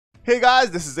Hey guys,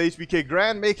 this is HBK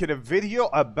Grand making a video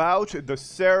about the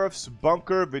Seraph's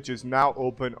bunker, which is now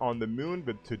open on the moon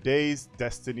with today's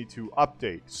Destiny 2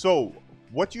 update. So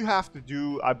what you have to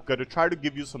do, I'm going to try to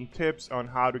give you some tips on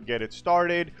how to get it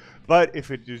started, but if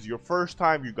it is your first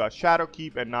time, you got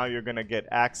Shadowkeep and now you're going to get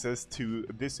access to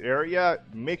this area,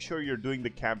 make sure you're doing the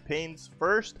campaigns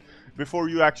first before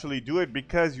you actually do it,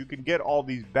 because you can get all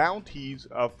these bounties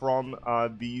from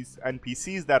these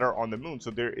NPCs that are on the moon.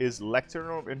 So there is Lectern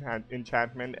of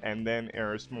Enchantment and then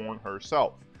Eris Morn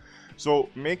herself. So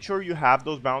make sure you have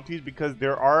those bounties, because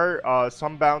there are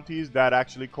some bounties that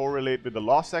actually correlate with the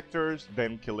lost sectors,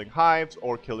 then killing hives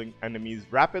or killing enemies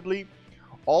rapidly.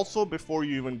 Also, before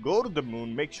you even go to the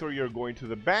moon, make sure you're going to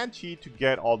the Banshee to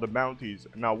get all the bounties.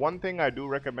 Now, one thing I do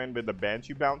recommend with the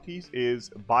Banshee bounties is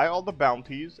buy all the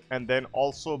bounties and then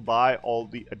also buy all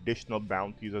the additional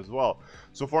bounties as well.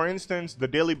 So for instance, the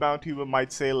daily bounty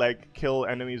might say like kill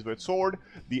enemies with sword.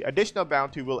 The additional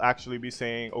bounty will actually be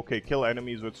saying, okay, kill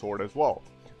enemies with sword as well.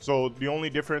 So the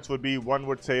only difference would be one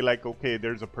would say like, okay,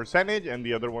 there's a percentage, and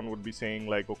the other one would be saying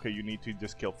like, okay, you need to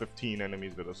just kill 15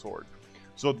 enemies with a sword.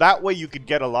 So that way you could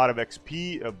get a lot of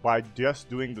XP by just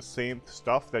doing the same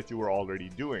stuff that you were already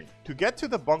doing. To get to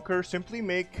the bunker, simply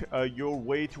make your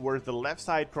way towards the left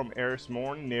side from Eris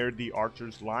Morn near the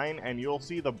archer's line, and you'll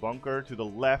see the bunker to the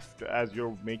left as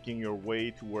you're making your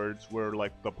way towards where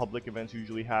like the public events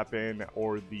usually happen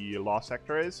or the lost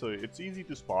sector is, so it's easy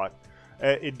to spot.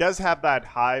 It does have that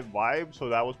hive vibe, so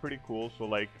that was pretty cool. So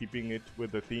like keeping it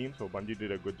with the theme, so Bungie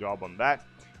did a good job on that.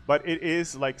 But it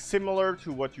is like similar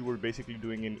to what you were basically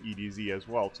doing in EDZ as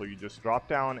well. So you just drop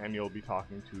down and you'll be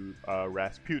talking to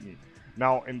Rasputin.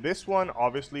 Now in this one,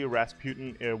 obviously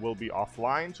Rasputin will be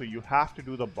offline, so you have to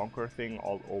do the bunker thing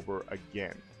all over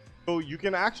again. So you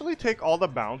can actually take all the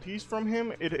bounties from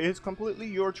him. It is completely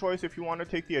your choice if you want to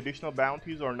take the additional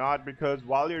bounties or not, because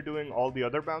while you're doing all the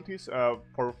other bounties,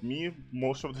 for me,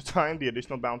 most of the time, the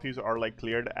additional bounties are like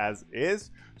cleared as is.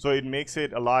 So it makes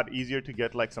it a lot easier to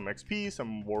get like some XP,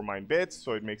 some Warmind bits,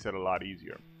 so it makes it a lot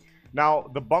easier. Now,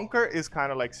 the bunker is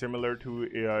kind of like similar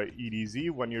to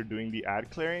EDZ when you're doing the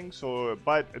ad clearing, so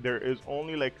but there is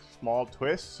only like small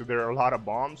twists. So there are a lot of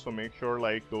bombs, so make sure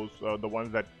like those the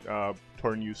ones that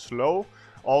turn you slow.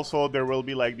 Also, there will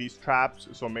be like these traps,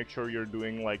 so make sure you're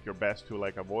doing like your best to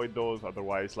like avoid those.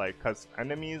 Otherwise, like, because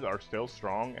enemies are still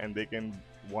strong and they can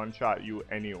one-shot you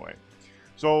anyway.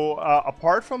 So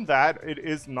apart from that, it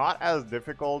is not as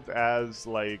difficult as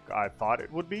like I thought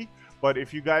it would be. But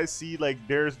if you guys see, like,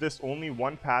 there's this only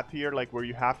one path here, like where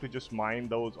you have to just mine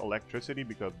those electricity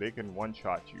because they can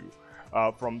one-shot you.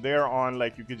 From there on,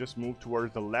 like, you can just move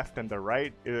towards the left and the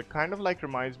right. It kind of like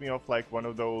reminds me of like one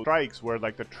of those strikes where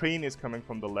like the train is coming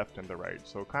from the left and the right.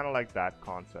 So kind of like that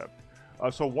concept.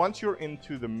 So once you're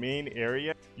into the main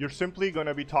area, you're simply going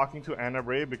to be talking to Anna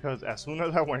Bray, because as soon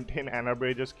as I went in, Anna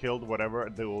Bray just killed whatever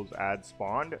those ads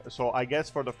spawned. So I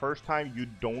guess for the first time, you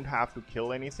don't have to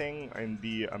kill anything in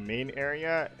the main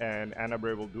area, and Anna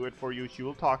Bray will do it for you. She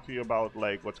will talk to you about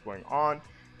like what's going on,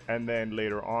 and then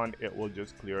later on, it will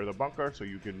just clear the bunker so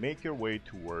you can make your way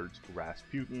towards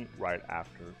Rasputin right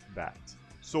after that.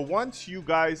 So once you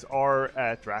guys are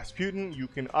at Rasputin, you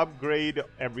can upgrade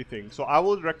everything. So I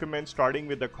would recommend starting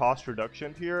with the cost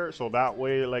reduction tier, so that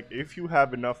way, like, if you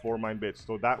have enough Warmind bits,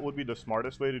 so that would be the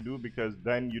smartest way to do, because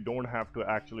then you don't have to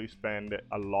actually spend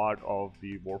a lot of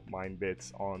the Warmind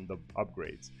bits on the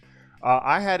upgrades.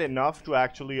 I had enough to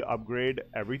actually upgrade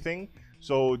everything.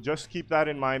 So just keep that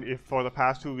in mind if for the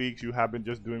past 2 weeks you have been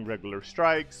just doing regular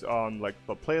strikes on like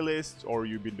the playlists, or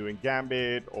you've been doing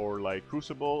Gambit or like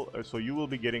Crucible, so you will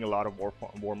be getting a lot of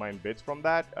Warmind bits from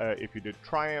that. If you did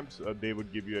Triumphs, they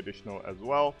would give you additional as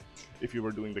well. If you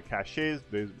were doing the caches,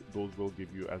 those will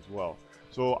give you as well.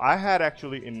 So I had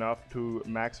actually enough to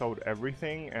max out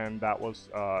everything, and that was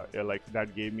like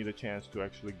that gave me the chance to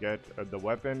actually get the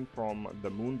weapon from the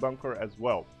moon bunker as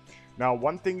well. Now,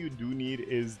 one thing you do need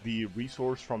is the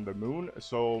resource from the moon,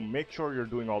 so make sure you're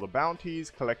doing all the bounties,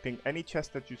 collecting any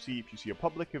chest that you see. If you see a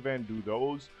public event, do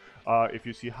those. If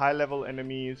you see high level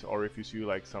enemies, or if you see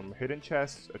like some hidden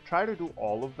chests, try to do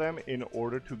all of them in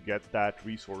order to get that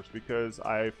resource, because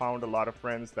I found a lot of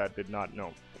friends that did not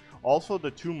know. Also, the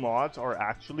two mods are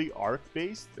actually arc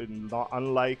based,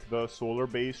 unlike the solar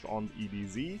based on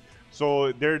EDZ,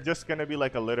 so they're just gonna be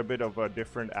like a little bit of a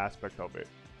different aspect of it.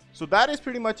 So that is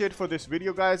pretty much it for this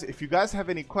video, guys. If you guys have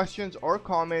any questions or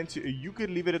comments, you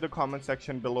can leave it in the comment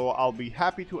section below. I'll be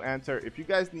happy to answer. If you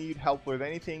guys need help with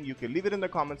anything, you can leave it in the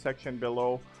comment section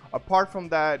below. Apart from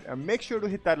that, make sure to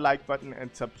hit that like button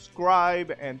and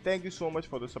subscribe. And thank you so much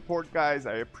for the support, guys.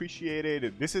 I appreciate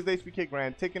it. This is HBK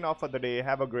Grand taking off for the day.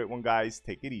 Have a great one, guys.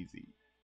 Take it easy.